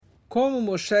como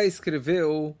Moshe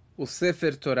escreveu o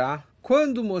Sefer Torah,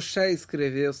 quando Moshe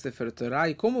escreveu o Sefer Torah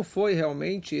e como foi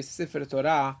realmente esse Sefer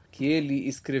Torah que ele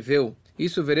escreveu.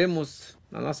 Isso veremos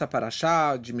na nossa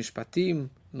Parashá de Mishpatim,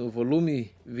 no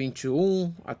volume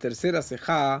 21, a terceira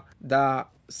Sechá da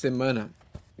semana.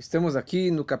 Estamos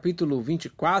aqui no capítulo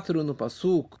 24, no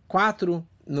Pasuk 4,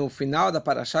 no final da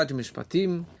Parashá de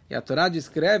Mishpatim, e a Torá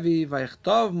descreve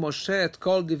Vaychtov Moshe et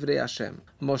kol divrei Hashem.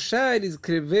 Moshe ele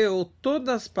escreveu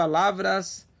todas as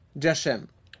palavras de Hashem.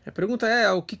 A pergunta é,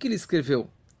 o que ele escreveu?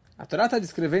 A Torá está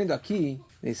descrevendo aqui,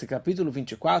 nesse capítulo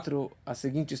 24, a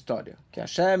seguinte história. Que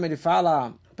Hashem ele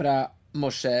fala para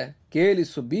Moshe que ele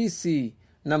subisse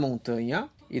na montanha,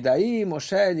 e daí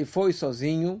Moshe ele foi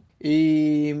sozinho,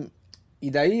 e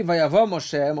daí Vayavó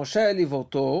Moshe ele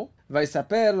voltou, vai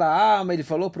saber lá, ele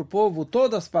falou para o povo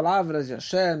todas as palavras de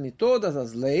Hashem e todas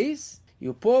as leis, e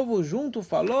o povo junto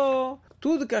falou,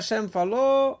 tudo que Hashem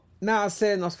falou, nós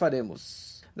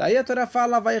faremos. Daí a Torá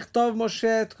fala, Vaychtov Moshe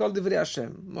et kol divrei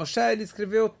Hashem. Moshe ele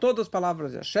escreveu todas as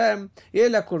palavras de Hashem,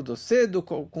 ele acordou cedo,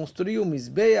 construiu um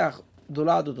Mizbeach do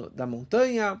lado da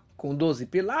montanha, com 12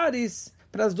 pilares,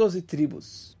 para as 12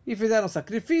 tribos. E fizeram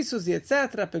sacrifícios e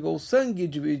etc. Pegou o sangue,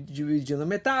 dividiu na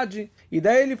metade. E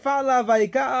daí ele fala,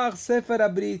 Vaikar Sefer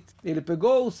Abrit. Ele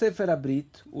pegou o Sefer Abrit,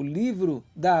 o livro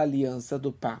da aliança,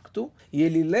 do pacto, e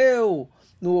ele leu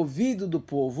no ouvido do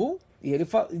povo, e ele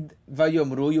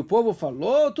Vayomru, e o povo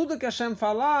falou, tudo que Hashem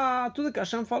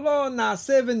falou,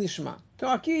 Naaseh venishma.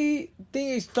 Então aqui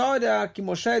tem a história que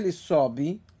Moshe ele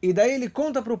sobe, e daí ele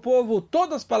conta para o povo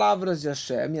todas as palavras de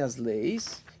Hashem e as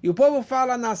leis, e o povo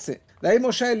fala Naaseh. Daí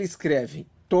Moshe ele escreve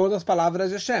todas as palavras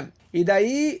de Hashem. E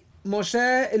daí Moshe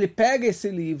ele pega esse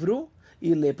livro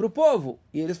e lê para o povo.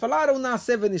 E eles falaram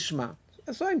Naaseh venishma.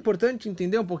 É só importante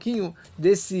entender um pouquinho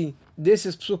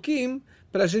desses psukim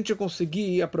para a gente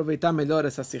conseguir aproveitar melhor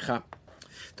essa sihá.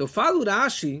 Então fala o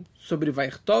Rashi sobre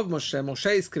Vaychtov Moshe. Moshe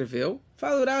escreveu.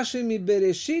 Fala o Rashi mi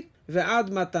Bereshit ve'ad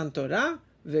matan Torah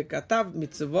ve'katav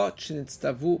mitzvot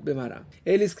shenitztavu bemara.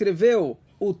 Ele escreveu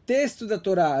o texto da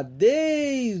Torá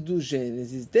desde o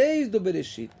Gênesis, desde o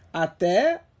Bereshit,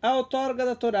 até a outorga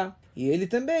da Torá. E ele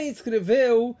também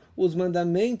escreveu os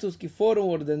mandamentos que foram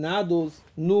ordenados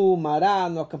no Mará,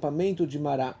 no acampamento de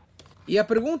Mará. E a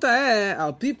pergunta é,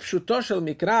 al pi pshuto shel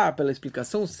mikra, pela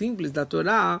explicação simples da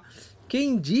Torá,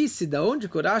 quem disse, da onde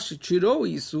Rashi tirou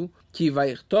isso, que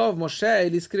Vaychtov Moshe,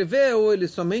 ele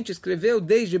somente escreveu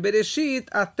desde Bereshit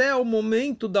até o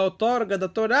momento da outorga da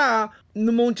Torá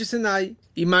no Monte Sinai.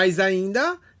 E mais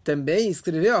ainda, também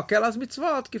escreveu aquelas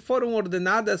mitzvot que foram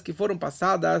ordenadas, que foram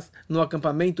passadas no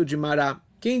acampamento de Mará.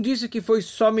 Quem disse que foi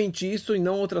somente isso e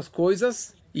não outras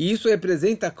coisas? E isso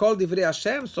representa Kol Divrei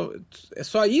Hashem? É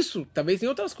só isso? Talvez tem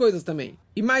outras coisas também.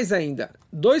 E mais ainda,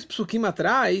 2 psukim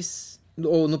atrás,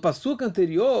 ou no pasuk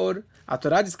anterior, a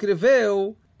Torá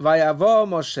descreveu Vayavó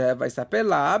Moshe, vai saber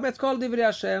lá, bet Kol Divrei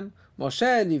Hashem. Moshe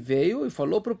ele veio e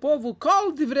falou para o povo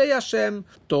Kol Divrei Hashem,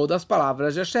 todas as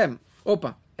palavras de Hashem.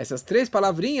 Opa, essas 3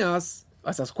 palavrinhas,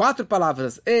 essas 4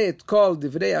 palavras, et kol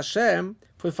divrei Hashem,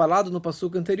 foi falado no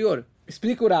pasuk anterior.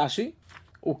 Explica o Rashi,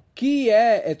 o que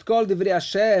é et kol divrei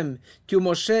Hashem, que o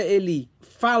Moshe, ele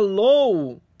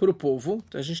falou para o povo.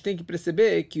 Então a gente tem que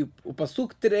perceber que o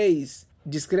pasuk 3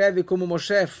 descreve como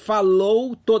Moshe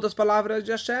falou todas as palavras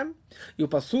de Hashem, e o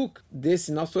pasuk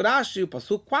desse nosso Rashi, o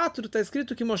pasuk 4, está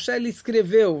escrito que Moshe, ele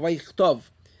escreveu, Vaychtov.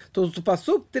 Então, o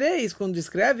Pasuk 3, quando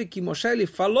descreve que Moshe ele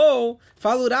falou,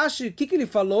 fala o Rashi, o que ele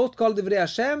falou? Kol divrei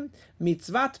Hashem,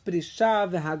 mitzvat prisha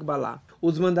ve'hagbalah.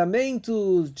 Os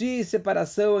mandamentos de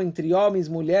separação entre homens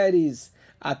e mulheres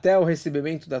até o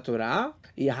recebimento da Torá,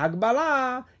 e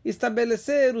Hagbalah,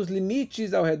 estabelecer os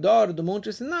limites ao redor do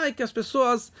Monte Sinai, que as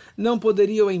pessoas não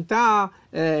poderiam entrar,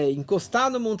 encostar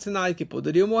no Monte Sinai, que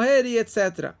poderiam morrer e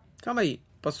etc. Calma aí,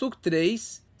 Pasuk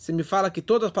 3, você me fala que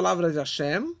todas as palavras de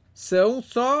Hashem são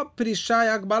só Prisha e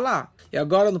Agbalá. E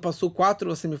agora no Pasuk 4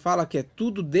 você me fala que é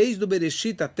tudo desde o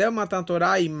Bereshit até o Matan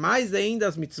Torá e mais ainda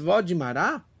as mitzvot de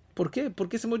Mará? Por quê?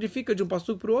 Porque se modifica de um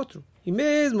pasuk para o outro. E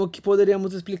mesmo que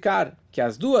poderíamos explicar que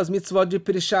as 2 mitzvot de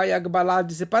Prisha e Agbalá,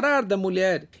 de separar da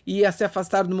mulher e a se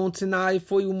afastar do Monte Sinai,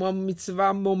 foi uma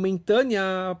mitzvah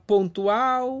momentânea,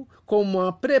 pontual, com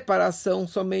uma preparação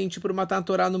somente para o Matan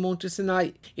Torá no Monte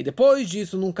Sinai. E depois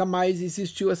disso nunca mais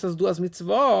existiu essas 2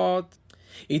 mitzvot.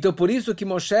 Então por isso que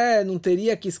Moshe não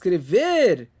teria que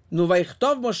escrever, no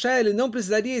Vaychtov Moshe ele não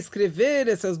precisaria escrever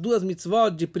essas 2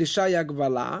 mitzvot de Prisha e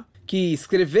Agbalá, que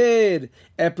escrever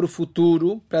é para o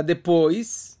futuro, para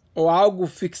depois, ou algo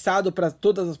fixado para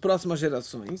todas as próximas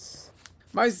gerações.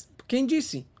 Mas quem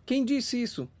disse? Quem disse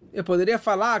isso? Eu poderia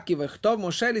falar que Vaychtov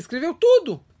Moshe ele escreveu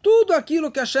tudo. tudo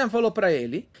aquilo que Hashem falou para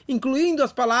ele, incluindo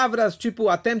as palavras tipo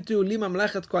Atem tiuli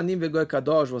mamlechet kohanim vegoy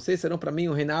kadosh, vocês serão para mim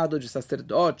um reinado de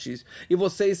sacerdotes, e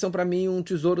vocês são para mim um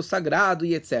tesouro sagrado,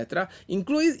 e etc.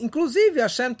 Inclusive,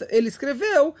 Hashem, ele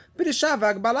escreveu Perishá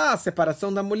v'Agbalá, a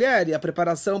separação da mulher e a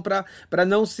preparação para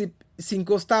não se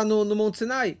encostar no Monte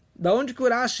Sinai. Da onde que o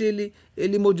Rashi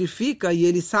ele modifica e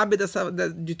ele sabe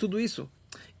de tudo isso?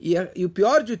 E o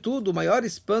pior de tudo, o maior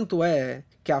espanto é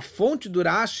que a fonte do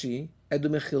Rashi é do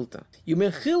Mechilta. E o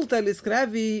Mechilta ele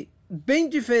escreve bem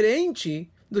diferente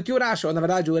do que o Rashi. Ou, na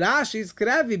verdade, o Rashi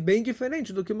escreve bem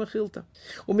diferente do que o Mechilta.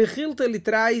 O Mechilta ele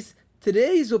traz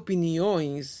 3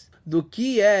 opiniões do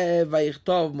que é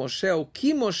Vairtov Moshe, o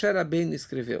que Moshe Rabbeinu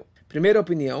escreveu. Primeira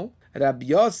opinião,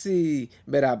 Rabi Yossi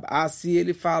Berab Asi,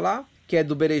 ele fala que é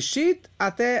do Bereshit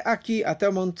até aqui, até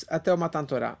o Matan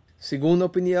Torah. Segunda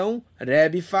opinião,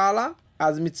 Rebbe fala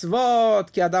as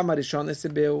mitzvot que Adam Arishon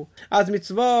recebeu, as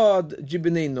mitzvot de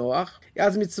Bnei Noach,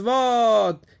 as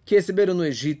mitzvot que receberam no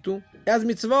Egito, as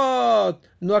mitzvot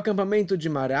no acampamento de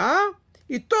Mará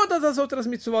e todas as outras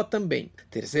mitzvot também.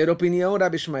 Terceira opinião,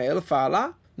 Rabbi Ishmael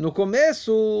fala, no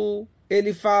começo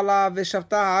ele fala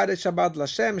Veshavta haaretz Shabbat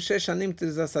Lashem shesh shanim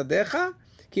tzasadecha,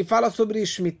 que fala sobre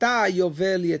Shemitah,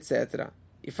 Yovel e etc.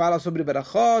 E fala sobre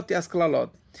Berachot e as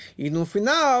Klalot. E no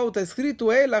final está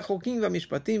escrito Eila, Chokim,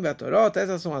 Mishpatim, Torot,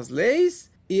 essas são as leis.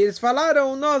 E eles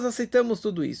falaram, nós aceitamos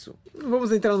tudo isso. Não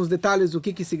vamos entrar nos detalhes do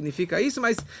que significa isso,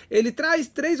 mas ele traz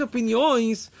 3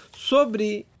 opiniões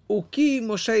sobre o que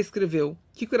Moshe escreveu. O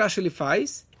que o Rashi ele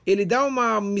faz? Ele dá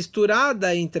uma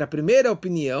misturada entre a primeira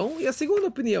opinião e a segunda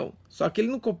opinião. Só que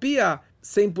ele não copia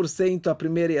 100% a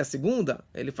primeira e a segunda,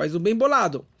 ele faz o bem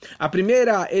bolado. A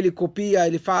primeira, ele copia,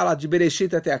 ele fala de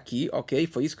Bereshit até aqui, ok?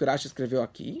 Foi isso que o Rashi escreveu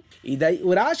aqui. E daí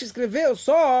o Rashi escreveu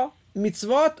só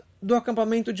mitzvot do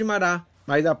acampamento de Mará.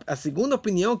 Mas a segunda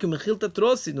opinião que o Mechilta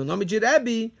trouxe no nome de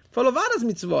Rebbe, falou várias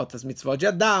mitzvot. As mitzvot de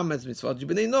Adam, as mitzvot de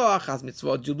Bnei Noach, as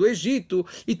mitzvot do Egito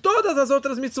e todas as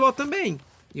outras mitzvot também.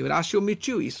 E o Rashi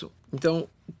omitiu isso. Então,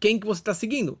 quem que você está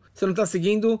seguindo? Você não está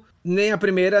seguindo nem a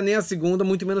primeira, nem a segunda,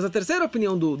 muito menos a terceira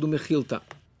opinião do Mechilta.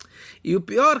 E o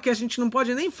pior é que a gente não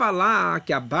pode nem falar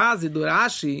que a base do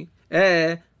Rashi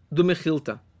é do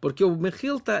Mechilta. Porque o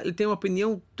Mechilta ele tem uma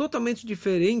opinião totalmente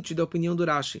diferente da opinião do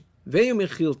Rashi. Vem o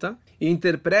Mechilta e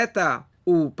interpreta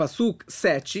o Pasuk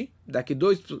 7,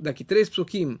 daqui 3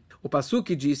 psukim. O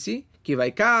Pasuk disse que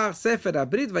Vaikar Sefer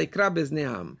Abrit Vaikra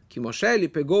Bezneam. Que Moshe ele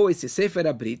pegou esse Sefer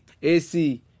Abrit,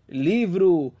 esse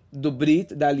livro do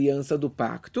Brit, da aliança do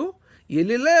pacto, e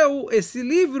ele leu esse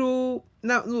livro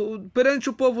perante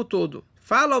o povo todo.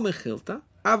 Fala ao Mechilta,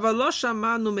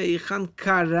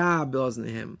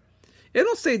 eu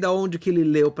não sei de onde que ele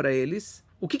leu para eles.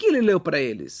 O que ele leu para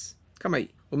eles? Calma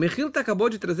aí. O Mechilta acabou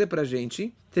de trazer para a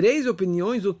gente 3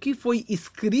 opiniões do que foi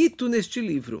escrito neste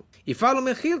livro. E fala o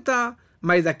Mechilta,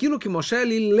 mas aquilo que Moshe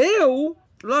ele leu,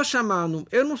 Lo Shamanu,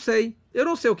 eu não sei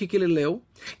o que ele leu.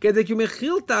 Quer dizer que o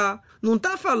Mechilta não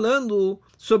está falando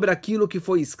sobre aquilo que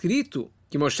foi escrito,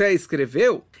 que Moshe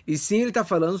escreveu, e sim ele está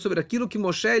falando sobre aquilo que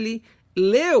Moshe ele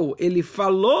leu, ele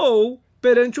falou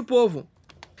perante o povo.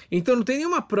 Então não tem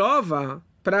nenhuma prova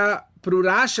para o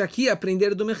Rashi aqui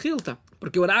aprender do Mechilta,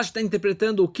 porque o Rashi está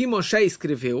interpretando o que Moshe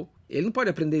escreveu. Ele não pode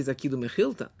aprender isso aqui do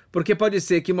Mechilta, porque pode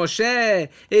ser que Moshe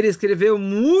ele escreveu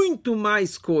muito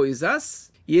mais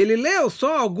coisas e ele leu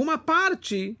só alguma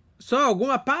parte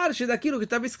daquilo que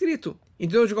estava escrito.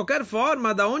 Então, de qualquer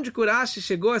forma, da onde o Rashi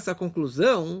chegou a essa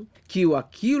conclusão que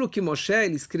aquilo que Moshe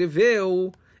ele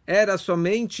escreveu era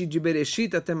somente de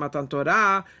Bereshit até Matan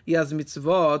Torah e as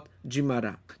mitzvot de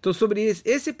Mará. Então, sobre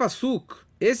esse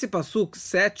pasuk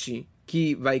 7,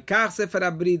 que Vaikar Sefer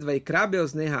Abrit Vaikra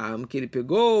Beoznehaam, que ele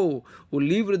pegou o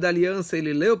livro da aliança,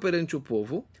 ele leu perante o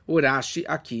povo, o Rashi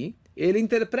aqui, ele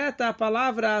interpreta a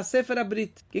palavra Sefer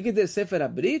Abrit. O que quer dizer Sefer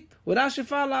Abrit? O Rashi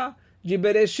fala de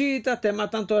Bereshit até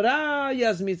Matan Torah e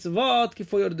as mitzvot que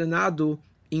foi ordenado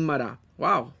em Mará.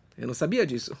 Uau, eu não sabia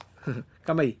disso.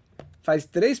 Calma aí. Faz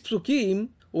 3 psukim,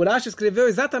 o Rashi escreveu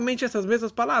exatamente essas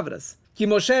mesmas palavras. Que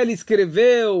Moshe ele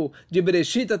escreveu de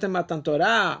Bereshit até Matan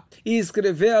Torah e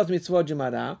escreveu as mitzvot de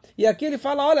Mará. E aqui ele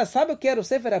fala, olha, sabe o que era o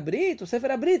Sefer Abrit? O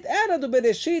Sefer Abrit era do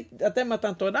Bereshit até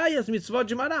Matan Torah e as mitzvot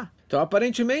de Mará. Então,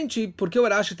 aparentemente, por que o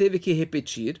Rashi teve que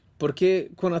repetir?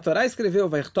 Porque quando a Torá escreveu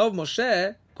Vairtov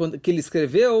Moshe, que ele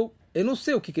escreveu, eu não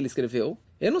sei o que ele escreveu.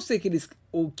 Eu não sei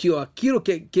aquilo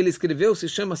que ele escreveu se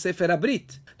chama Sefer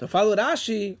Abrit. Então fala o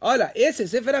Rashi, olha, esse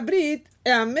Sefer Abrit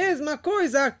é a mesma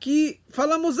coisa que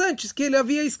falamos antes, que ele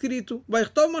havia escrito.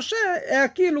 Vaychtov Moshe é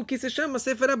aquilo que se chama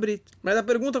Sefer Abrit. Mas a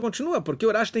pergunta continua, porque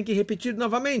o Rashi tem que repetir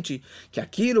novamente que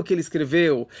aquilo que ele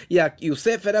escreveu e o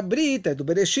Sefer Abrit é do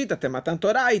Bereshit até Matan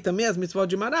Torah e também as mitzvot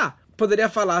de Mará. Poderia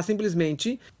falar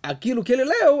simplesmente aquilo que ele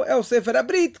leu é o Sefer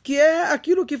Abrit, que é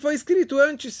aquilo que foi escrito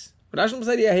antes. O Rashi não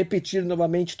precisaria repetir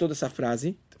novamente toda essa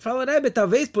frase. Fala, Rebbe,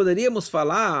 talvez poderíamos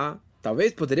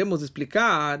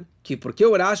explicar que porque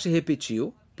o Rashi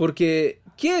repetiu, porque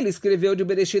que ele escreveu de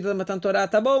Bereshit até Matan Torah,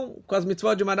 tá bom, com as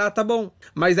mitzvot de Mará, tá bom.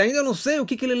 Mas ainda eu não sei o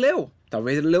que ele leu.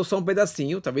 Talvez ele leu só um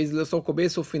pedacinho, talvez ele leu só o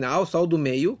começo, o final, só o do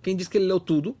meio. Quem disse que ele leu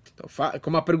tudo? Então,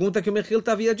 como a pergunta que o Mechil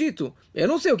havia dito. Eu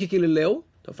não sei o que ele leu.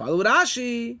 Então fala o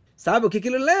Rashi. Sabe o que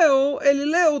ele leu? Ele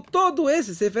leu todo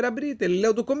esse Sefer Abrit. Ele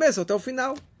leu do começo até o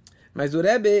final. Mas o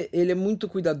Rebbe, ele é muito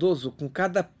cuidadoso com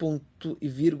cada ponto e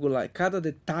vírgula, cada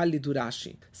detalhe do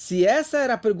Rashi. Se essa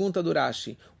era a pergunta do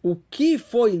Rashi, o que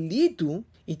foi lido,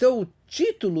 então o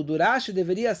título do Rashi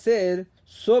deveria ser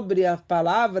sobre as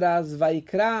palavras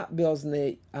Vaikra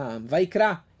Beoznei,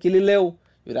 Vaikra, que ele leu.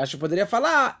 O Rashi poderia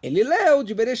falar, ele leu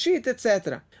de Bereshit,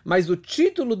 etc. Mas o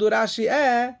título do Rashi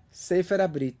é Sefer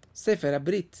Abrit. Sefer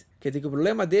Abrit. Quer dizer que o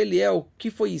problema dele é o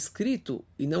que foi escrito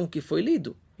e não o que foi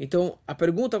lido. Então, a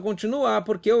pergunta continua,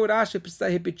 porque o Rashi precisa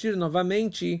repetir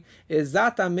novamente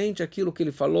exatamente aquilo que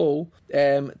ele falou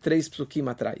 3 psukim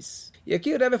atrás. E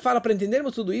aqui o Rebbe fala, para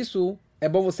entendermos tudo isso, é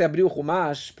bom você abrir o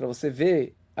Humash para você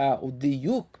ver o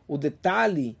diuk, o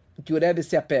detalhe que o Rebbe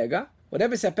se apega. O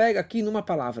Rebbe se apega aqui numa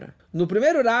palavra. No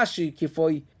primeiro Rashi, que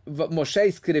foi Moshe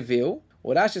escreveu,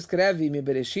 o Rashi escreve Mi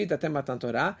Bereshit até Matan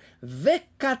Torah,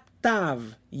 Vekatav.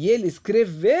 E ele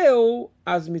escreveu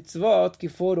as mitzvot que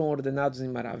foram ordenados em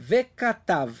Mará.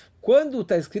 Vekatav. Quando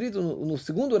está escrito no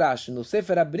segundo Rashi, no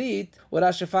Sefer Abrit, o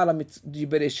Rashi fala de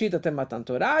Bereshit até Matan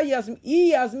Torah e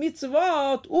as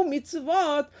mitzvot, o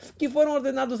mitzvot que foram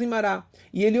ordenados em Mará.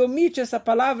 E ele omite essa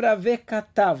palavra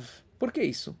Vekatav. Por que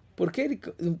isso? Porque ele,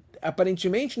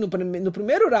 aparentemente, no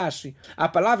primeiro Rashi, a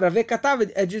palavra Vekatav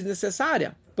é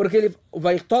desnecessária. Porque ele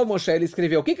vai Moshe, ele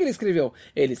escreveu. O que ele escreveu?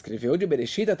 Ele escreveu de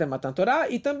Bereshit até Matan Torah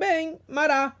e também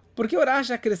Mará. Porque o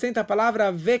Rashi acrescenta a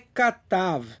palavra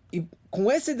Vekatav. E com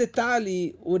esse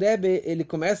detalhe, o Rebbe ele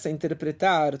começa a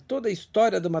interpretar toda a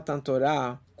história do Matan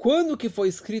Torah. Quando que foi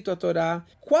escrito a Torá?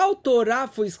 Qual Torá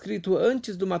foi escrito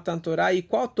antes do Matan Torá? E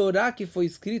qual Torá que foi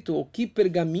escrito? Ou que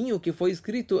pergaminho que foi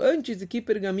escrito antes e que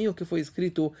pergaminho que foi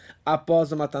escrito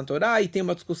após o Matan Torá? E tem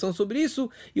uma discussão sobre isso.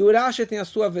 E o Rashi tem a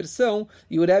sua versão.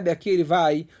 E o Rebbe aqui ele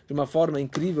vai, de uma forma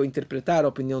incrível, interpretar a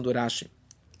opinião do Rashi.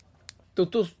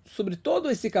 Então, sobre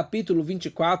todo esse capítulo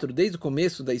 24, desde o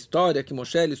começo da história, que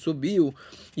Moshe ele subiu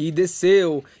e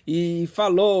desceu, e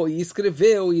falou, e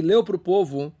escreveu, e leu para o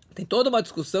povo, tem toda uma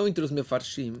discussão entre os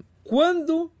mefarshim.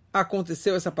 Quando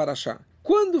aconteceu essa paraxá?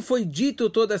 Quando foi dito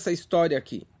toda essa história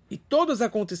aqui? E todos os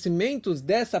acontecimentos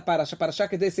dessa paraxá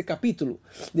que é desse capítulo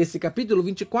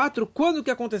 24, quando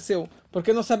que aconteceu?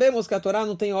 Porque nós sabemos que a Torá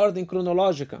não tem ordem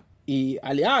cronológica. E,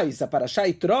 aliás, a paraxá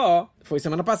Itró foi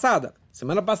semana passada.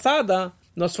 Semana passada,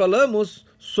 nós falamos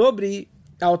sobre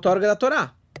a outorga da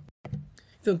Torá.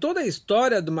 Então, toda a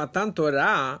história do Matan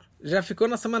Torá já ficou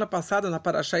na semana passada na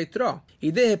paraxá Itró. E,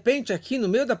 de repente, aqui no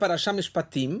meio da paraxá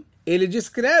Mishpatim, ele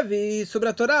descreve sobre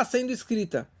a Torá sendo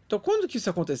escrita. Então, quando que isso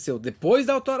aconteceu? Depois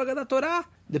da outorga da Torá?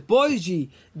 Depois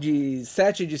de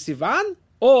 7 de Sivan?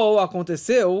 Ou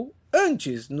aconteceu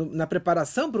antes, na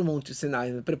preparação para o Monte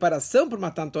Sinai, na preparação para o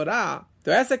Matan Torá?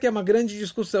 Então, essa aqui é uma grande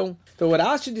discussão. Então, o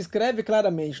Rashi descreve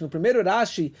claramente, no primeiro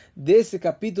Rashi desse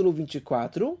capítulo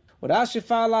 24, o Rashi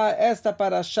fala, esta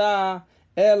paraxá,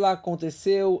 ela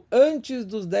aconteceu antes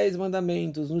dos 10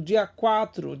 mandamentos, no dia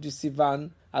 4 de Sivan.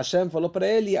 Hashem falou para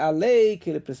ele a lei, que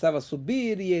ele precisava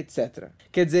subir e etc.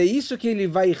 Quer dizer, isso que ele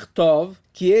vai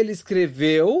que ele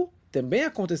escreveu, também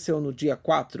aconteceu no dia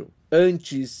 4,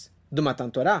 antes do Matan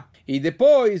Torá. E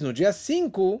depois, no dia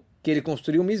 5, que ele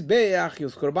construiu o Mizbeach e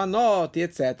os Korbanot e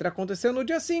etc., aconteceu no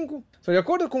dia 5. Então, de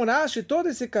acordo com Rashi, todo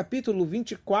esse capítulo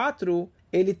 24,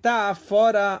 ele está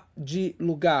fora de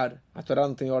lugar. A Torá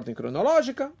não tem ordem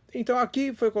cronológica, então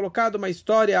aqui foi colocada uma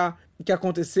história que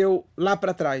aconteceu lá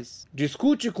para trás.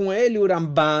 Discute com ele o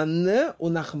Ramban, o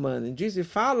Nachman, diz e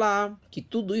fala que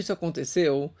tudo isso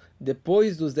aconteceu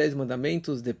depois dos 10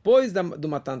 mandamentos, depois do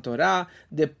Matan Torá,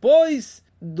 depois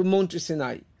do Monte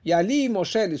Sinai. E ali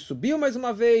Moshe ele subiu mais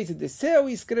uma vez e desceu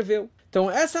e escreveu. Então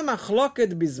essa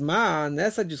machloket bisman,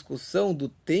 essa discussão do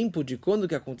tempo de quando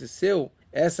que aconteceu,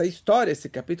 essa história, esse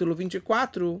capítulo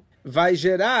 24, vai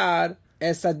gerar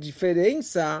essa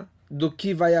diferença do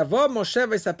que vayavó Moshe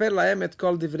vai saber laem et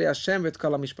kol divrei Hashem et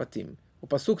kol Mishpatim. O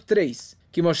Pasuk 3,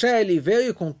 que Moshe ele veio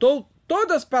e contou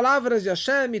todas as palavras de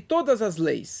Hashem e todas as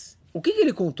leis. O que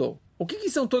ele contou? O que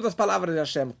são todas as palavras de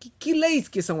Hashem? Que leis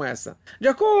que são essas? De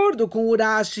acordo com o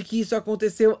Rashi, que isso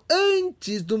aconteceu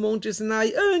antes do Monte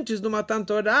Sinai, antes do Matan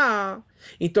Torah.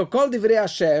 Então, Kol Divrei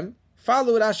Hashem,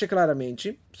 fala o Rashi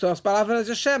claramente, são as palavras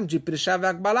de Hashem, de Prishá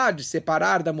ve'Agbalá, de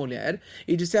separar da mulher,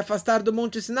 e de se afastar do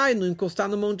Monte Sinai, não encostar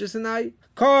no Monte Sinai.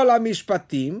 Kol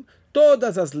Mishpatim,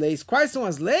 todas as leis. Quais são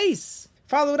as leis?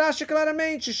 Fala o Rashi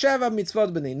claramente, Sheva Mitzvot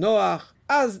Bnei Noach,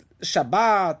 as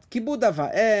Shabbat, Kibud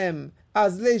Avaem,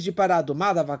 as leis de Pará do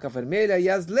Mar da Vaca Vermelha e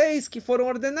as leis que foram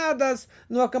ordenadas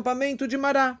no acampamento de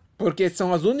Mará. Porque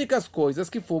são as únicas coisas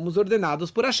que fomos ordenados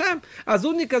por Hashem. As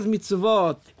únicas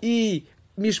mitzvot e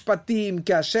Mishpatim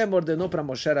que Hashem ordenou para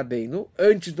Moshe Rabbeinu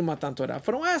antes do Matan Torah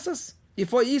foram essas. E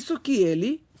foi isso que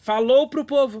ele falou para o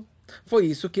povo. Foi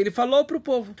isso que ele falou para o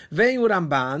povo. Vem o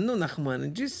Ramban, o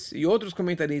Nachmanides e outros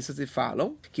comentaristas e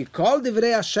falam que Kol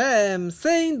Divrei Hashem,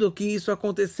 sendo que isso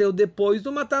aconteceu depois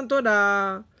do Matan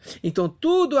Torah. Então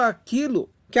tudo aquilo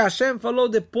que Hashem falou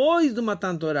depois do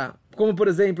Matan Torah, como por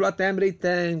exemplo, Atem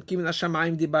Reitem, Kim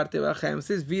Nashamayim Dibarteu Achem,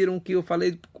 vocês viram que eu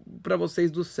falei para vocês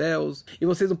dos céus, e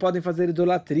vocês não podem fazer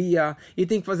idolatria, e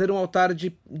tem que fazer um altar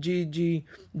de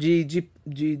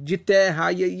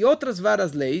terra, e outras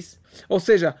várias leis. Ou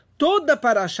seja, toda a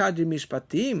Parashá de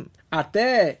Mishpatim,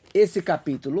 até esse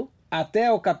capítulo,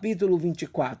 até o capítulo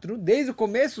 24, desde o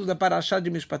começo da Parashá de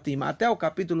Mishpatim até o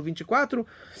capítulo 24,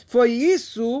 foi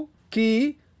isso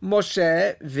que Moshe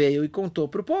veio e contou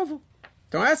para o povo.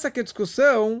 Então essa que é a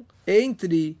discussão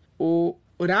entre o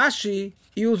Rashi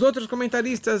e os outros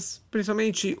comentaristas,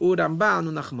 principalmente o Ramban,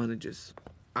 o Nachmanides.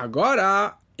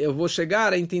 Agora eu vou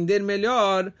chegar a entender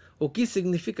melhor o que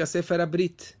significa Sefer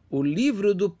Abrit, o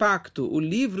livro do pacto, o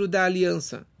livro da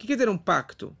aliança. O que quer dizer um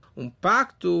pacto? Um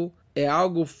pacto é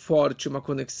algo forte, uma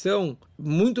conexão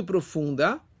muito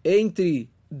profunda entre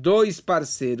dois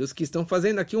parceiros que estão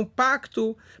fazendo aqui um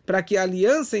pacto para que a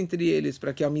aliança entre eles,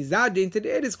 para que a amizade entre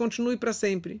eles continue para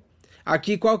sempre.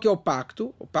 Aqui qual que é o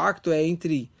pacto? O pacto é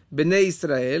entre Bnei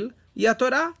Israel e a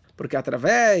Torá, porque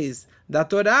através da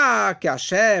Torá que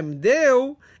Hashem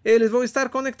deu, eles vão estar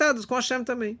conectados com Hashem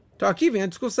também. Então aqui vem a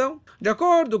discussão. De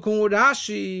acordo com o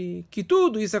Rashi, que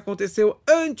tudo isso aconteceu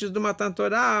antes do Matan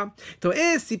Torah. Então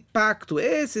esse pacto,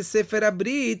 esse Sefer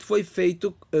Abrit foi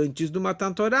feito antes do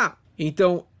Matan Torah.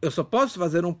 Então eu só posso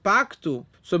fazer um pacto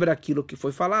sobre aquilo que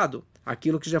foi falado,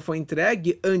 aquilo que já foi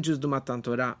entregue antes do Matan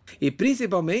Torah. E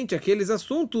principalmente aqueles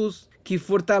assuntos que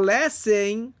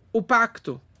fortalecem o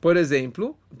pacto. Por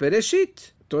exemplo,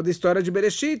 Bereshit, toda a história de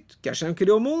Bereshit, que Hashem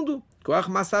criou o mundo,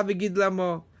 Koach Masav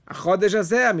Gidlamo, a Chodesh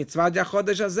Hazeh, a mitzvah de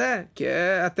Chodesh Hazeh, que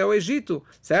é até o Egito,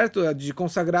 certo? De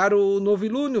consagrar o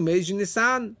novilúnio, o mês de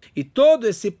Nissan. E todo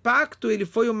esse pacto, ele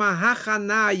foi uma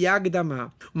Hachana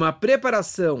Yagdama, uma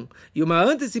preparação e uma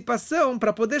antecipação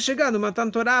para poder chegar no Matan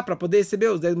Torah, para poder receber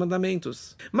os 10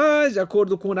 mandamentos. Mas, de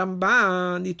acordo com o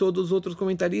Ramban e todos os outros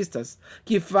comentaristas,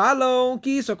 que falam que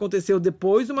isso aconteceu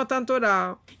depois do Matan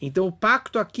Torah. Então, o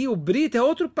pacto aqui, o Brit, é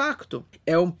outro pacto.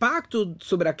 É um pacto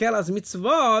sobre aquelas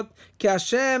mitzvot que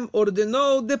Hashem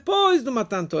ordenou depois do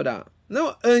Matan Torah.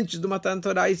 Não antes do Matan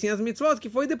Torah, e sim as mitzvot, que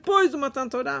foi depois do Matan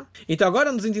Torah. Então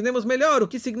agora nos entendemos melhor o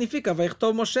que significa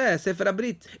Vaychtov Moshe, Sefer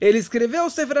Abrit. Ele escreveu o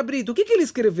Sefer Abrit. O que ele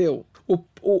escreveu?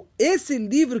 Esse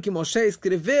livro que Moshe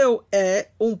escreveu é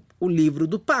o livro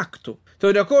do pacto.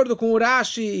 Então, de acordo com o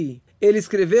Rashi, ele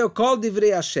escreveu Kol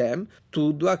Divrei Hashem,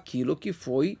 tudo aquilo que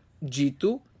foi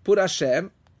dito por Hashem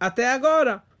até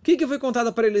agora. O que foi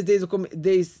contado para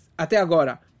eles até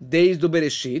agora? Desde o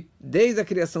Bereshit, desde a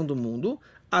criação do mundo,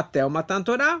 até o Matan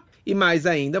Torah. E mais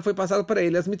ainda, foi passado para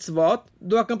ele as mitzvot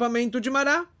do acampamento de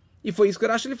Mará. E foi isso que o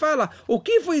Rashi ele fala. O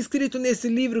que foi escrito nesse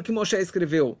livro que Moshe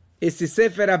escreveu? Esse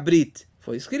Sefer Abrit.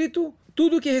 Foi escrito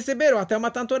tudo o que receberam até o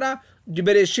Matan Torah. De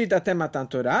Bereshit até Matan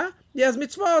Torah. E as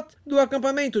mitzvot do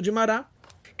acampamento de Mará.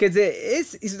 Quer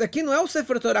dizer, isso daqui não é o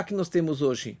Sefer Torah que nós temos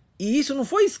hoje. E isso não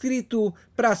foi escrito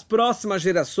para as próximas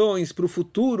gerações, para o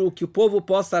futuro, que o povo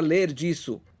possa ler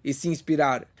disso e se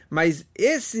inspirar. Mas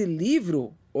esse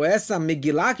livro, ou essa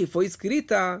Megillah que foi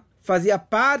escrita, fazia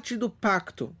parte do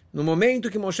pacto. No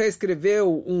momento que Moshe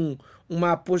escreveu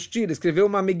uma apostila, escreveu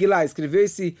uma Megillah, escreveu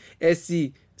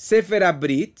esse Sefer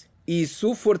Abrit,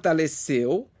 isso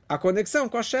fortaleceu a conexão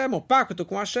com Hashem, o pacto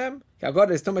com Hashem. Que agora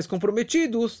eles estão mais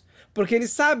comprometidos, porque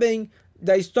eles sabem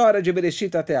da história de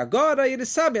Bereshit até agora, e eles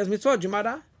sabem as mitzvot de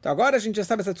Mará. Então agora a gente já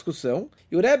sabe essa discussão,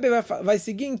 e o Rebbe vai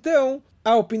seguir então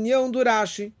a opinião do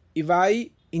Rashi, e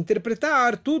vai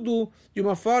interpretar tudo de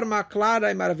uma forma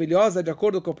clara e maravilhosa, de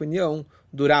acordo com a opinião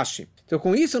do Rashi. Então,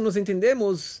 com isso, nós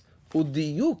entendemos o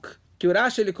diuk, que o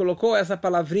Rashi ele colocou essa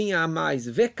palavrinha a mais,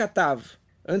 vekatav.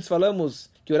 Antes falamos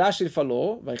que o Rashi ele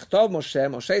falou, Vaichtov Moshe,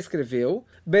 Moshe escreveu,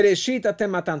 Bereshit até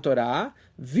Matan Torah,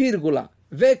 vírgula,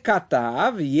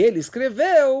 vekatav, e ele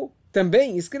escreveu,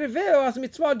 também escreveu as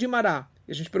mitzvot de Mará.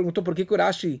 E a gente perguntou por que o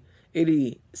Rashi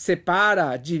ele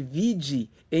separa, divide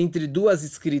entre duas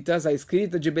escritas, a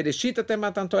escrita de Bereshit até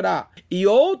Matan Torah e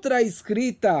outra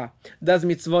escrita das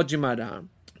mitzvot de Mará.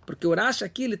 Porque o Rashi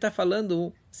aqui ele está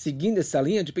falando, seguindo essa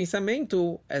linha de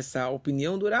pensamento, essa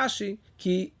opinião do Rashi,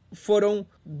 que foram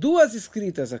duas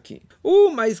escritas aqui.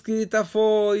 Uma escrita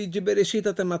foi de Bereshit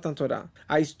até Matan Torah,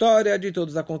 a história de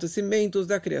todos os acontecimentos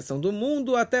da criação do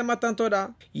mundo até Matan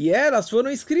Torah. E elas foram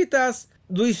escritas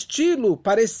do estilo,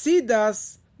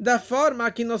 parecidas da forma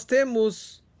que nós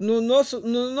temos no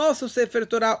nosso Sefer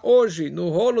Torah hoje, no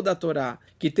rolo da Torá,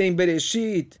 que tem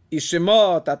Bereshit e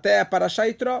Shemot até a Parashá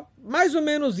Yitro, mais ou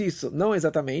menos isso, não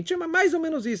exatamente, mas mais ou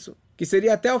menos isso, que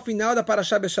seria até o final da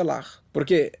Parashá Beshalach.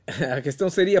 Porque a questão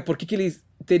seria, por que ele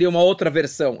teria uma outra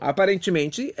versão?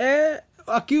 Aparentemente é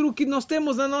aquilo que nós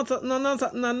temos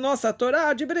na nossa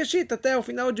Torá de Bereshit até o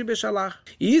final de Beshalach.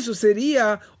 E isso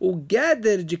seria o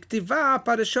Geder de Ktivá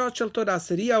Parashot Shel Torah,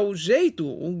 seria o jeito,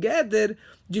 um Geder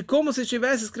de como se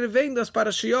estivesse escrevendo as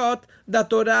Parashiot da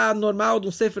Torá normal,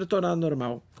 do Sefer Torah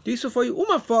normal. Isso foi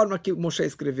uma forma que Moshe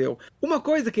escreveu, uma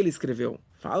coisa que ele escreveu.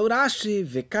 Fala Urashi,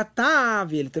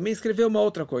 Vekatav, ele também escreveu uma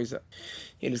outra coisa.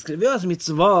 Ele escreveu as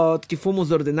mitzvot que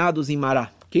fomos ordenados em Mará.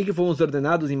 O que fomos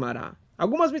ordenados em Mará?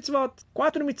 Algumas mitzvot,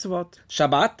 4 mitzvot.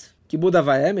 Shabbat, Kibud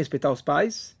Avaim, respeitar os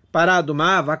pais. Pará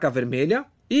Adumá, vaca vermelha.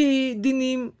 E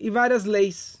Dinim, e várias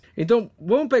leis. Então,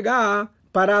 vamos pegar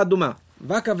Pará Adumá,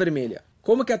 vaca vermelha.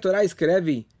 Como que a Torá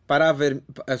escreve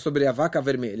sobre a vaca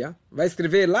vermelha? Vai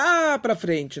escrever lá para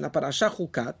frente, na Parashá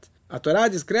Hukat. A Torá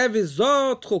descreve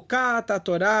Zot Hukat a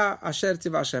Torá Asher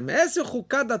Tzivah Hashem. Esse é o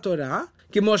Hukat da Torá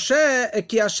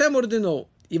que Hashem ordenou.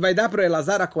 E vai dar para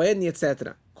Elazar a Cohen,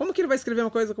 etc. Como que ele vai escrever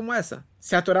uma coisa como essa?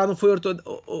 Se a Torá não foi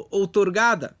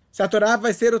outorgada. Se a Torá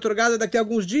vai ser outorgada daqui a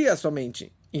alguns dias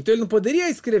somente. Então ele não poderia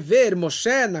escrever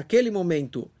Moshe naquele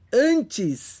momento,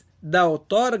 antes da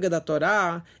outorga da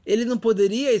Torá, ele não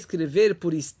poderia escrever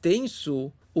por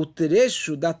extenso o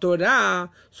trecho da Torá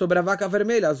sobre a vaca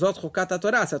vermelha, Zot Hukat a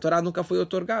Torá, se a Torá nunca foi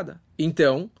outorgada.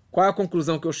 Então, qual é a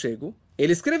conclusão que eu chego?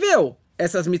 Ele escreveu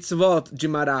essas mitzvot de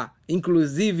Mará,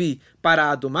 inclusive para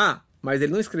Adumá, mas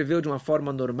ele não escreveu de uma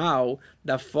forma normal,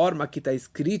 da forma que está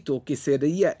escrito,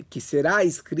 que será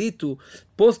escrito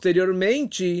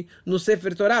posteriormente no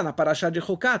Sefer Torah, na Parashá de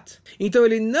Hukat. Então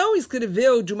ele não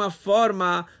escreveu de uma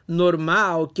forma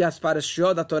normal que as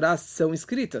Parashiot da Torá são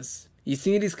escritas. E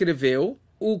sim ele escreveu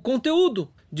o conteúdo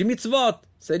de mitzvot.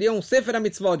 Seria um Sefer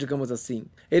HaMitzvot, digamos assim.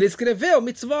 Ele escreveu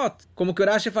mitzvot, como que o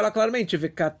Rashi fala claramente,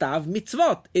 Vekatav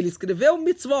mitzvot. Ele escreveu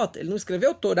mitzvot, ele não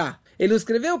escreveu Torá. Ele não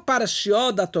escreveu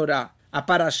Parashiot da Torá, a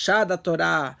Parashá da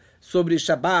Torá, sobre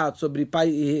Shabbat, sobre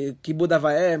Kibud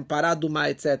Avaim, Pará Adumá,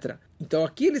 etc. Então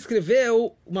aqui ele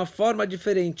escreveu uma forma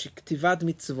diferente, Ktivat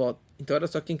mitzvot. Então olha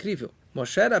só que incrível.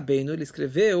 Moshe Rabbeinu, ele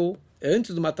escreveu,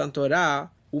 antes do Matan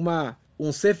Torah,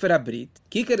 um Sefer Abrit. O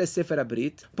que era esse Sefer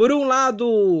Abrit? Por um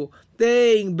lado,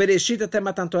 tem Bereshit até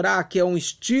Matan Torah, que é um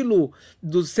estilo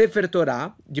do Sefer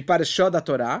Torah, de Parashot da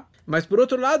Torá. Mas por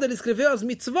outro lado, ele escreveu as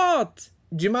mitzvot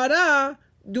de Mará,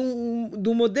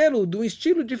 do modelo, de um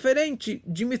estilo diferente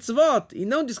de mitzvot, e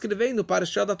não descrevendo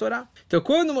Parashot da Torá. Então,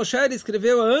 quando Moshe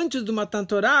escreveu antes do Matan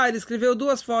Torah, ele escreveu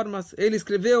duas formas. Ele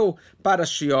escreveu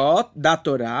Parashot da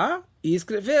Torá e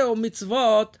escreveu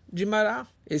mitzvot de Mará.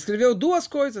 Ele escreveu duas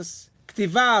coisas,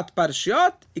 Ktivat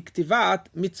Parashot e Ktivat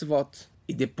mitzvot.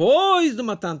 E depois do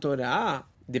Matan Torah,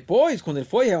 depois, quando ele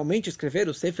foi realmente escrever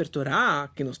o Sefer Torah,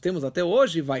 que nós temos até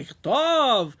hoje,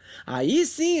 Vaichtov, aí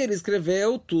sim ele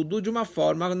escreveu tudo de uma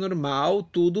forma normal,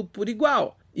 tudo por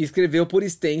igual. E escreveu por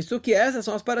extenso que essas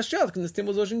são as Parashiot que nós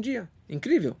temos hoje em dia.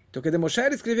 Incrível. Então, que Moshe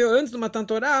escreveu antes do Matan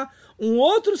Torah um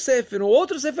outro Sefer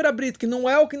Abrit, que não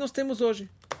é o que nós temos hoje.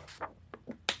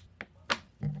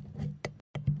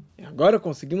 E agora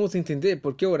conseguimos entender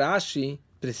por que o Rashi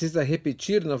precisa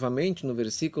repetir novamente no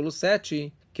versículo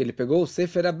 7, que ele pegou o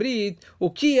Sefer Abrit, o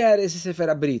que era esse Sefer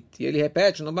Abrit? E ele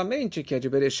repete novamente que é de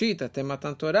Bereshit até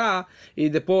Matan Torah, e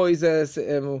depois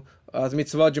as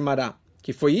mitzvot de Mará,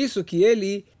 que foi isso que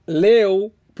ele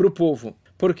leu para o povo.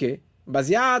 Por quê?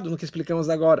 Baseado no que explicamos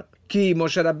agora, que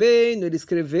Moshe Rabbeinu, ele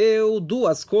escreveu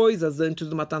duas coisas antes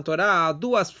do Matan Torah,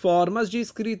 duas formas de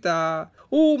escrita.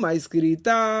 Uma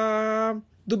escrita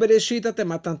do Bereshit até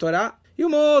Matan Torah, e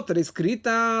uma outra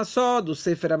escrita só do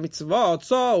Sefer HaMitzvot,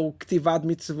 só o Ktivat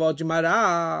Mitzvot de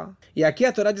Mará. E aqui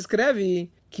a Torá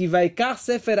descreve que Vaikar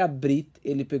Sefer HaBrit,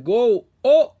 ele pegou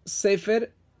o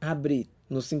Sefer HaBrit,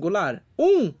 no singular,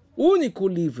 um único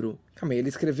livro. Calma aí, ele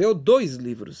escreveu 2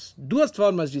 livros, 2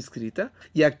 formas de escrita,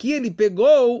 e aqui ele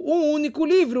pegou um único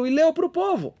livro e leu para o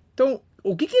povo. Então,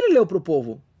 o que ele leu para o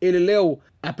povo? Ele leu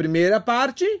a primeira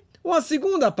parte ou a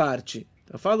segunda parte?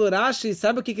 Eu falo, Rashi,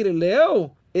 sabe o que ele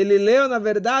leu? Ele leu, na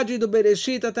verdade, do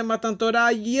Bereshit até Matan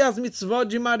Torah e as mitzvot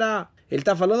de Mará. Ele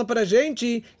está falando para a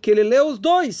gente que ele leu os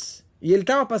 2. E ele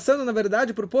estava passando, na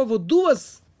verdade, para o povo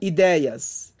 2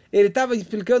 ideias. Ele estava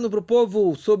explicando para o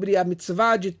povo sobre a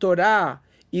mitzvah de Torá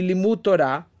e Limud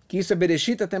Torá, que isso é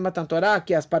Bereshit até Matan Torah,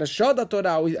 que é as parashot da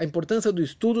Torá, a importância do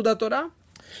estudo da Torá.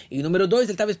 E número 2,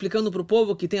 ele estava explicando para o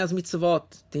povo que tem as mitzvot,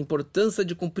 tem a importância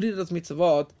de cumprir as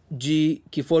mitzvot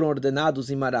que foram ordenados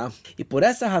em Mará. E por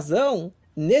essa razão,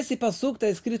 nesse passuco está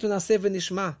escrito Naseh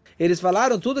Venishma. Eles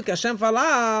falaram tudo que Hashem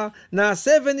fala,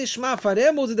 Naseh Venishma,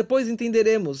 faremos e depois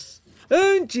entenderemos.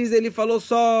 Antes ele falou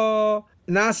só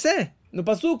Naseh. No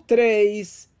passuco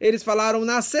 3, eles falaram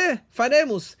Naseh,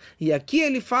 faremos. E aqui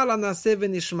ele fala Naseh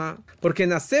Venishma. Porque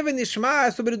Naseh Venishma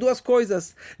é sobre 2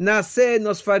 coisas. Naseh,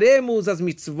 nós faremos as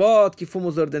mitzvot que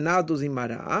fomos ordenados em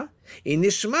Mará. E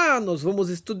Nishma, nós vamos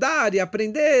estudar e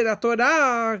aprender a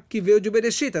Torá que veio de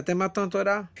Bereshit até Matan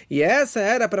Torah. E essa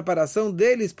era a preparação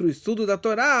deles para o estudo da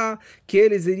Torá que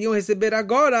eles iriam receber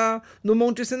agora no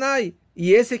Monte Sinai.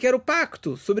 E esse que era o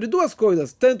pacto sobre 2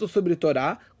 coisas, tanto sobre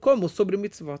Torá como sobre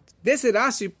mitzvot. Desse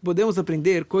Rashi podemos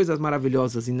aprender coisas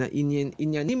maravilhosas,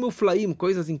 inyanim uflaim,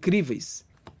 coisas incríveis.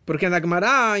 Porque na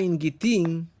Gemara, em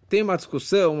Gitin, tem uma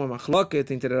discussão, uma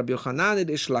machloket entre Rabbi Yochanan e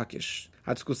Reish Lakish.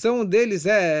 A discussão deles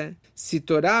é se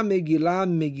Torá Megillah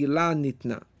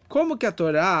Nitna. Como que a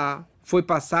Torá foi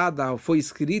passada, ou foi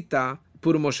escrita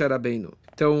por Moshe Rabbeinu?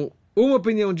 Então, uma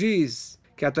opinião diz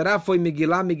que a Torá foi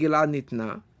Megillah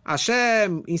Nitna.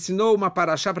 Hashem ensinou uma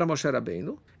parashá para Moshe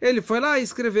Rabbeinu. Ele foi lá e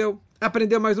escreveu.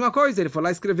 Aprendeu mais uma coisa, ele foi lá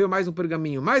e escreveu mais um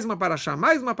pergaminho, mais uma parashá,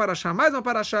 mais uma parashá, mais uma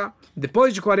parashá.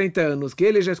 Depois de 40 anos que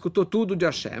ele já escutou tudo de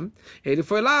Hashem, ele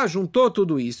foi lá, juntou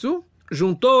tudo isso,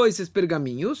 juntou esses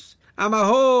pergaminhos,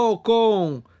 amarrou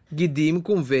com guidim,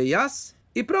 com veias,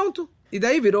 e pronto. E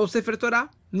daí virou o Sefer Torah,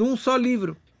 num só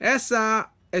livro. Essa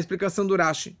é a explicação do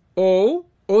Rashi. Ou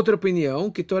outra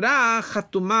opinião, que Torá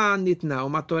Hatumá Nitna,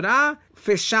 uma Torá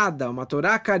fechada, uma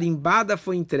Torá carimbada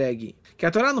foi entregue. Que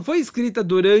a Torá não foi escrita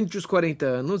durante os 40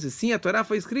 anos, e sim a Torá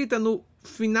foi escrita no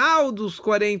final dos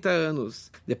 40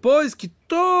 anos. Depois que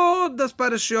todas as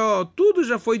parashot, tudo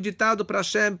já foi ditado por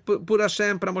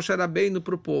Hashem, para Moshe Rabbeinu,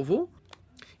 para o povo,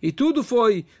 e tudo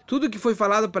que foi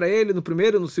falado para ele no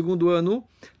primeiro e no segundo ano,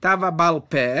 estava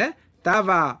balpé,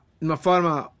 estava de uma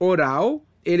forma oral,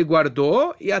 ele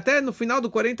guardou, e até no final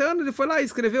dos 40 anos ele foi lá e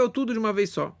escreveu tudo de uma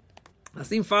vez só.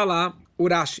 Assim fala o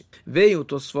Rashi. Veio o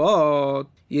Tosfot,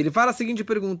 e ele fala a seguinte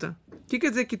pergunta. O que quer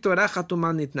dizer que Torá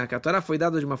Hatumá Nitna? Que a Torá foi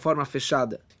dada de uma forma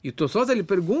fechada. E o Tosfot, ele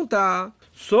pergunta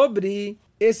sobre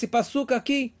esse passuca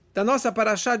aqui, da nossa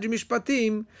parashá de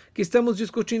Mishpatim, que estamos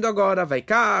discutindo agora.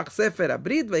 Vaikar, Sefer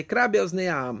HaBrit, Vaikra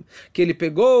Beosneam. Que ele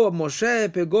pegou, Moshe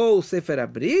pegou o Sefer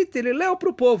HaBrit, ele leu para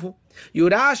o povo. E o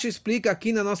Rashi explica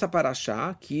aqui na nossa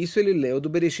parashá que isso ele leu do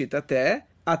Bereshit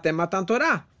até Matan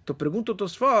Torah. Então pergunta o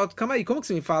Tosfot, calma aí, como que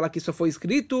você me fala que isso foi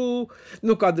escrito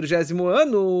no 40º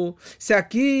ano? Se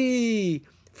aqui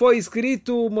foi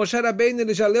escrito, Moshe Rabbeinu,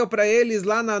 ele já leu para eles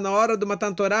lá na hora do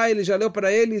Matan Torah, ele já leu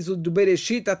para eles do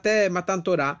Bereshit até Matan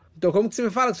Torah. Então como que você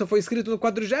me fala que isso foi escrito no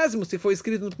 40º, se foi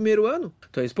escrito no primeiro ano?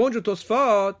 Então responde o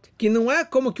Tosfot, que não é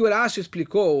como que o Rashi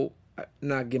explicou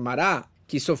na Gemara,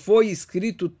 que só foi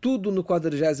escrito tudo no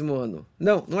 40º ano.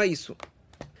 Não, não é isso.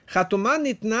 Hatumá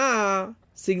Nitna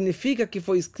significa que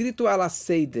foi escrito ala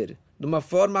seider, de uma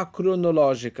forma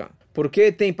cronológica.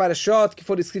 Porque tem parashot que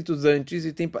foram escritos antes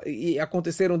e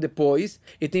aconteceram depois,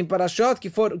 e tem parashot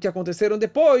que aconteceram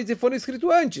depois e foram escritos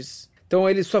antes. Então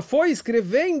ele só foi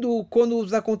escrevendo quando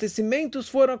os acontecimentos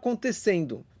foram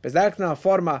acontecendo. Apesar que na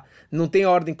forma não tem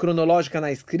ordem cronológica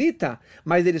na escrita,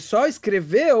 mas ele só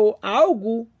escreveu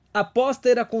algo após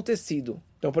ter acontecido.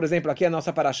 Então, por exemplo, aqui é a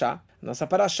nossa parashá. Nossa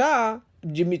parashá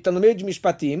está no meio de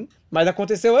Mishpatim, mas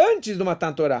aconteceu antes do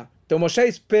Matan Torah. Então Moshe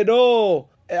esperou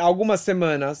algumas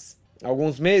semanas,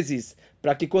 alguns meses,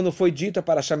 para que quando foi dito a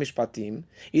parashá Mishpatim,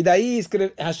 e daí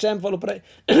Hashem falou para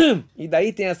ele, e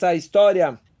daí tem essa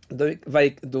história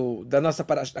da nossa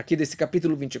parashá, aqui desse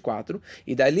capítulo 24,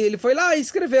 e daí ele foi lá e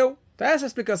escreveu. Então essa é a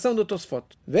explicação do Tosfot.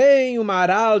 Vem o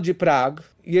Maharal de Praga,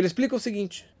 e ele explica o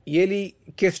seguinte, e ele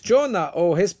questiona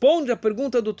ou responde a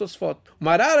pergunta do Tosfot. O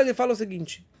Maharal, ele fala o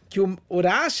seguinte, que o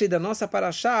Rashi da nossa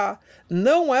Parashá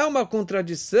não é uma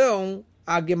contradição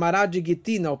a Gemara de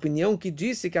Gitin, a opinião que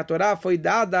disse que a Torá foi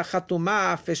dada a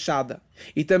Hatumá fechada.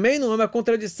 E também não é uma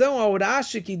contradição ao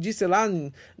Rashi que disse lá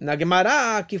na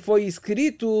Gemara que foi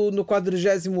escrito no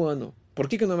 40º ano. Por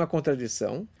que não é uma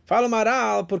contradição? Fala o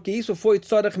Maral, porque isso foi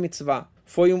Tzorach Mitzvah.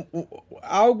 Foi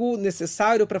algo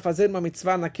necessário para fazer uma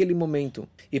mitzvah naquele momento.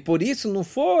 E por isso não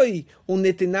foi um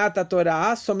Netinat a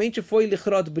Torá, somente foi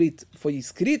Lichrot Brit. Foi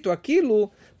escrito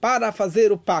aquilo para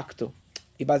fazer o pacto.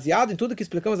 E baseado em tudo que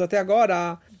explicamos até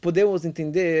agora, podemos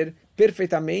entender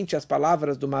perfeitamente as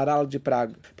palavras do Maral de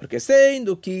Praga. Porque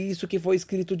sendo que isso que foi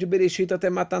escrito de Bereshit até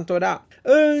Matan Torá,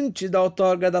 antes da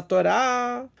outorga da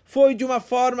Torá, foi de uma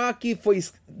forma que foi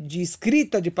de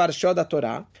escrita de Parshot da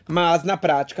Torá, mas na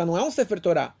prática não é um Sefer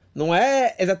Torá. Não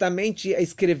é exatamente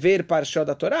escrever Parshot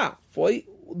da Torá, foi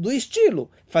do estilo.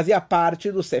 Fazia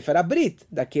parte do Sefer Abrit,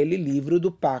 daquele livro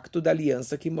do pacto da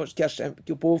aliança que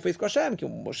o povo fez com Hashem, que o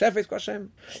Moshe fez com Hashem.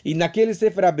 E naquele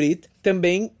Sefer Abrit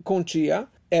também continha,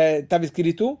 estava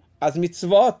escrito as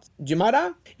mitzvot de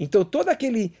Mará. Então todo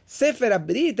aquele Sefer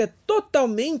Abrit é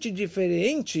totalmente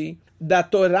diferente da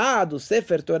Torá, do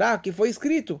Sefer Torá que foi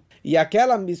escrito. E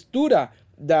aquela mistura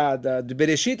de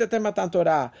Bereshit até Matan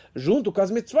Torá junto com as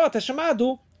mitzvot é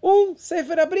chamado um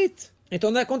Sefer Abrit. Então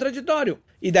não é contraditório.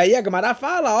 E daí a Gemara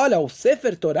fala, olha, o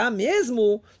Sefer Torá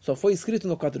mesmo só foi escrito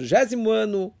no 40º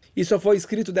ano, e só foi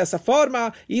escrito dessa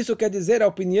forma, isso quer dizer a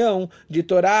opinião de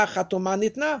Torá Hatomá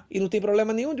Nitná, e não tem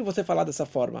problema nenhum de você falar dessa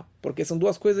forma, porque são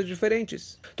duas coisas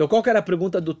diferentes. Então qual que era a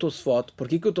pergunta do Tosfot? Por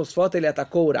que o Tosfot ele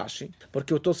atacou o Rashi?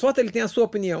 Porque o Tosfot ele tem a sua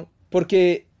opinião.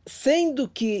 Porque sendo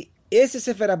que esse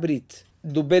Sefer Abrit,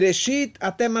 do Bereshit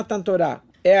até Matan Torá,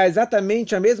 é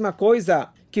exatamente a mesma coisa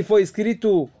que foi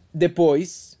escrito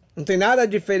depois, não tem nada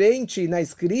diferente na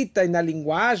escrita e na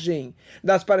linguagem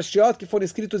das parashiot que foram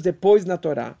escritos depois na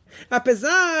Torá.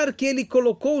 Apesar que ele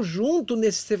colocou junto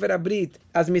nesse Sefer Abrit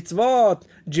as mitzvot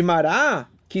de Mará,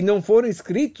 que não foram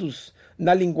escritos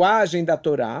na linguagem da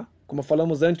Torá, como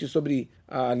falamos antes sobre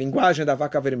a linguagem da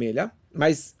vaca vermelha,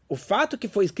 mas o fato que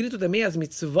foi escrito também as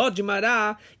mitzvot de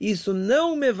Mará, isso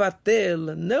não mevatel,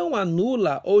 não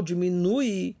anula ou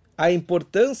diminui a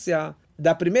importância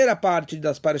da primeira parte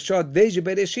das parashot, desde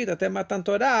Bereshit até Matan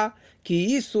Torá, que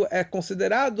isso é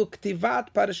considerado Ktivat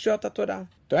Parashot Torá.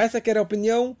 Então essa que era a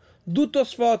opinião do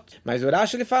Tosfot. Mas o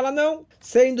Rashi ele fala não,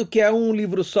 sendo que é um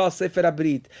livro só, Sefer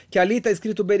Abrit, que ali está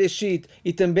escrito Bereshit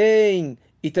e também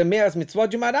as mitzvot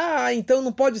de Mará, então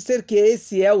não pode ser que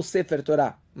esse é o Sefer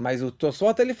Torá. Mas o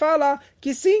Tosfot ele fala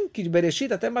que sim, que de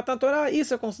Bereshit até Matan Torá,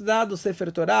 isso é considerado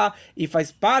Sefer Torá e faz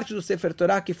parte do Sefer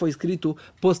Torá que foi escrito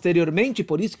posteriormente,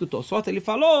 por isso que o Tosfot ele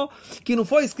falou que não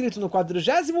foi escrito no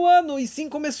 40º ano, e sim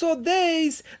começou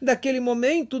desde aquele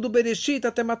momento do Bereshit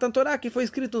até Matan Torá que foi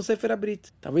escrito no Sefer Abrit.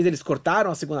 Talvez eles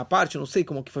cortaram a segunda parte, não sei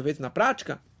como que foi feito na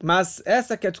prática, mas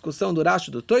essa que é a discussão do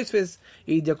Rashi do Tosfos,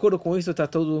 e de acordo com isso está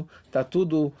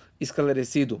tudo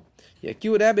esclarecido. E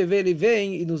aqui o Rebbe ele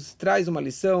vem e nos traz uma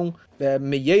lição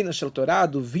Meyeina Shel Torá,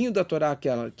 do vinho da Torá, que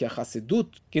é a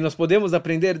Hassidut, que nós podemos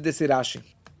aprender desse Rashi.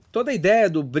 Toda a ideia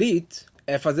do Brit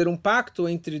é fazer um pacto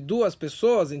entre duas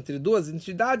pessoas, entre duas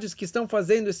entidades que estão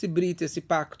fazendo esse Brit, esse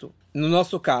pacto. No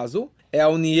nosso caso, é a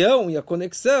união e a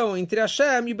conexão entre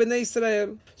Hashem e Bnei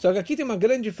Israel. Só que aqui tem uma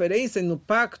grande diferença no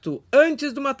pacto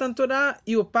antes do Matan Torá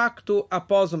e o pacto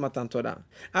após o Matan Torá.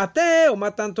 Até o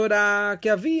Matan Torá, que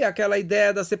havia aquela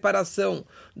ideia da separação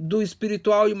do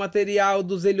espiritual e o material,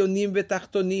 dos Elionim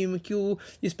Betartonim, que o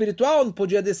espiritual não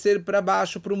podia descer para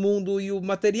baixo, para o mundo, e o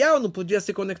material não podia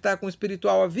se conectar com o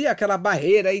espiritual. Havia aquela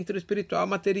barreira entre o espiritual e o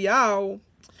material.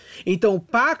 Então o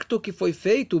pacto que foi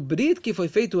feito, o Brit que foi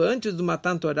feito antes do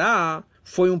Matan Torá,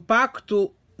 foi um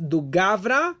pacto do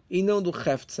Gavra e não do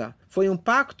Heftza. Foi um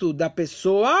pacto da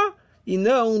pessoa e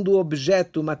não do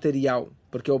objeto material.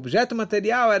 Porque o objeto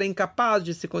material era incapaz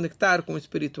de se conectar com o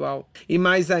espiritual. E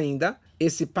mais ainda,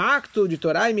 esse pacto de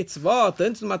Torá e Mitzvot,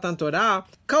 antes do Matan Torá,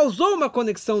 causou uma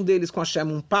conexão deles com Hashem,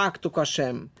 um pacto com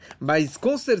Hashem. Mas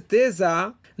com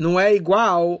certeza não é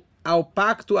igual ao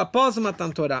pacto após o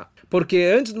Matan Torá. Porque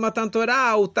antes do Matan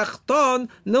Torá, o Tarton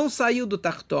não saiu do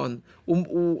Tarton.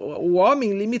 O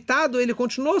homem limitado, ele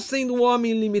continuou sendo um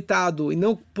homem limitado e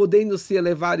não podendo se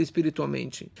elevar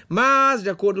espiritualmente. Mas, de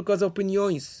acordo com as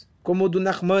opiniões, como o do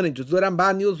Nachmanides, do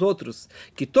Ramban e os outros,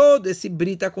 que todo esse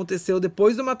Brit aconteceu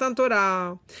depois do Matan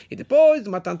Torá. E depois do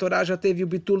Matan Torá já teve o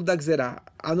Bitul da Gzerá,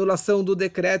 a anulação do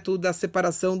decreto da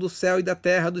separação do céu e da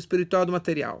terra, do espiritual e do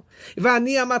material. E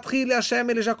Vani Amatril Hashem,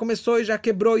 ele já começou e já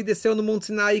quebrou e desceu no Monte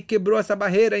Sinai e quebrou essa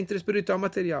barreira entre o espiritual e o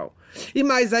material. E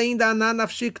mais ainda,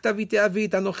 Ananafshik Tavite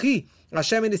Avit Anochi,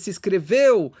 Hashem ele se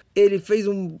escreveu, ele fez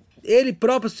ele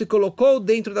próprio se colocou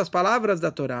dentro das palavras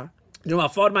da Torá, de uma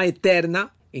forma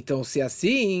eterna. Então, se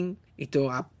assim, então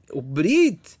o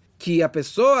Brit, que a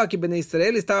pessoa que Bnei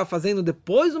Israel estava fazendo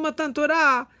depois do Matan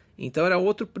Torá, então era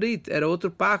outro Brit, era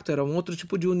outro pacto, era um outro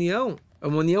tipo de união,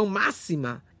 uma união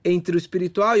máxima entre o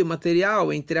espiritual e o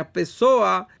material, entre a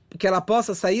pessoa, que ela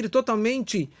possa sair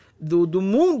totalmente do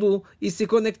mundo e se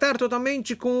conectar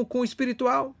totalmente com o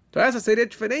espiritual. Então essa seria a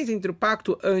diferença entre o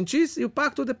pacto antes e o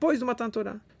pacto depois do Matan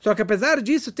Torá. Só que apesar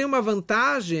disso tem uma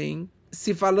vantagem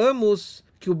se falamos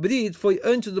que o Brit foi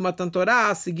antes do Matan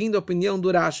Torá, seguindo a opinião do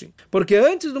Rashi. Porque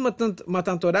antes do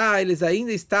Matan Torá eles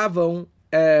ainda estavam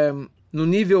no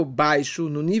nível baixo,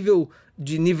 no nível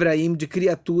de Nivraim, de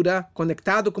criatura,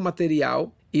 conectado com o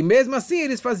material. E mesmo assim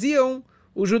eles faziam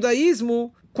o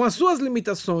judaísmo com as suas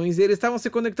limitações, e eles estavam se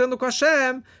conectando com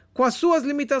Hashem com as suas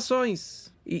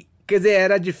limitações. E, quer dizer,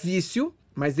 era difícil,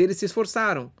 mas eles se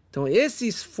esforçaram. Então esse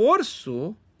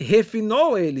esforço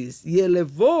refinou eles e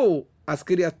elevou as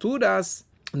criaturas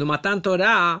no Matan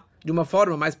Torá de uma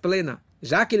forma mais plena.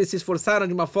 Já que eles se esforçaram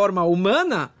de uma forma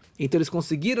humana, então eles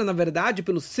conseguiram, na verdade,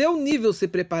 pelo seu nível, se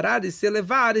preparar e se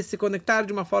elevar e se conectar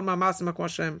de uma forma máxima com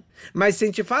Hashem. Mas se a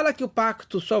gente fala que o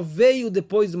pacto só veio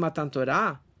depois do Matan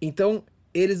Torá, então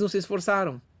eles não se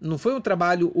esforçaram. Não foi um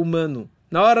trabalho humano.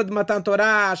 Na hora do Matan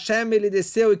Torá, Hashem ele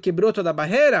desceu e quebrou toda a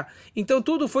barreira, então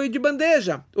tudo foi de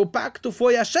bandeja. O pacto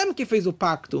foi Hashem que fez o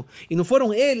pacto, e não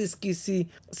foram eles que se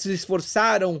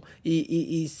esforçaram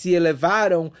e se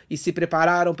elevaram e se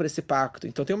prepararam para esse pacto.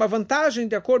 Então tem uma vantagem,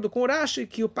 de acordo com o Rashi,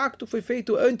 que o pacto foi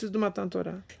feito antes do Matan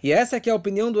Torá. E essa que é a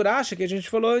opinião do Rashi que a gente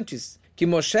falou antes, que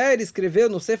Moshe escreveu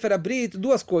no Sefer Abrit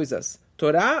duas coisas,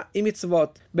 Torá e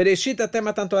Mitzvot. Bereshit até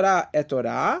Matan Torá é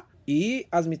Torá, e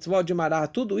as mitzvot de Mará,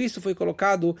 tudo isso foi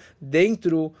colocado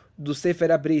dentro do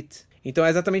Sefer Abrit. Então é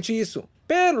exatamente isso.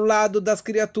 Pelo lado das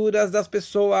criaturas, das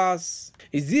pessoas,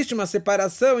 existe uma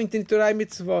separação entre Torá e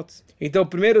mitzvot. Então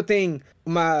primeiro tem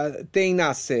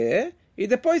Naseh, e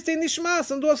depois tem Nishma,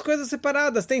 são duas coisas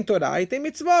separadas. Tem Torá e tem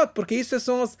mitzvot, porque isso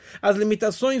são as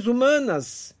limitações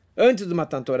humanas antes do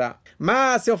Matan Torá.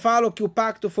 Mas se eu falo que o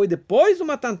pacto foi depois do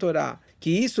Matan Torá, que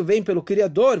isso vem pelo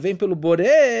Criador, vem pelo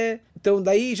Boré, então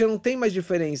daí já não tem mais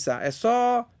diferença.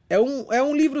 É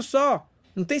um livro só.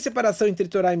 Não tem separação entre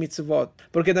Torá e Mitzvot.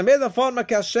 Porque da mesma forma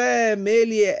que Hashem,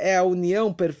 ele é a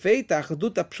união perfeita,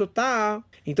 Arduta Pshutá,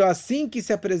 então assim que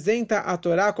se apresenta a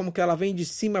Torá, como que ela vem de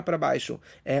cima para baixo.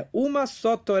 É uma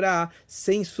só Torá,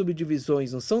 sem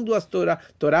subdivisões. Não são duas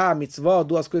Torá, Mitzvot,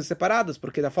 duas coisas separadas,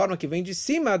 porque da forma que vem de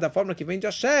cima, da forma que vem de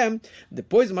Hashem,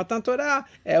 depois de Matan Torá,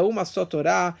 é uma só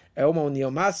Torá, é uma união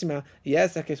máxima, e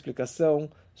essa é a explicação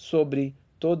sobre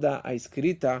toda a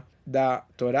escrita da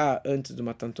Torá antes do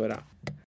Matan Torá.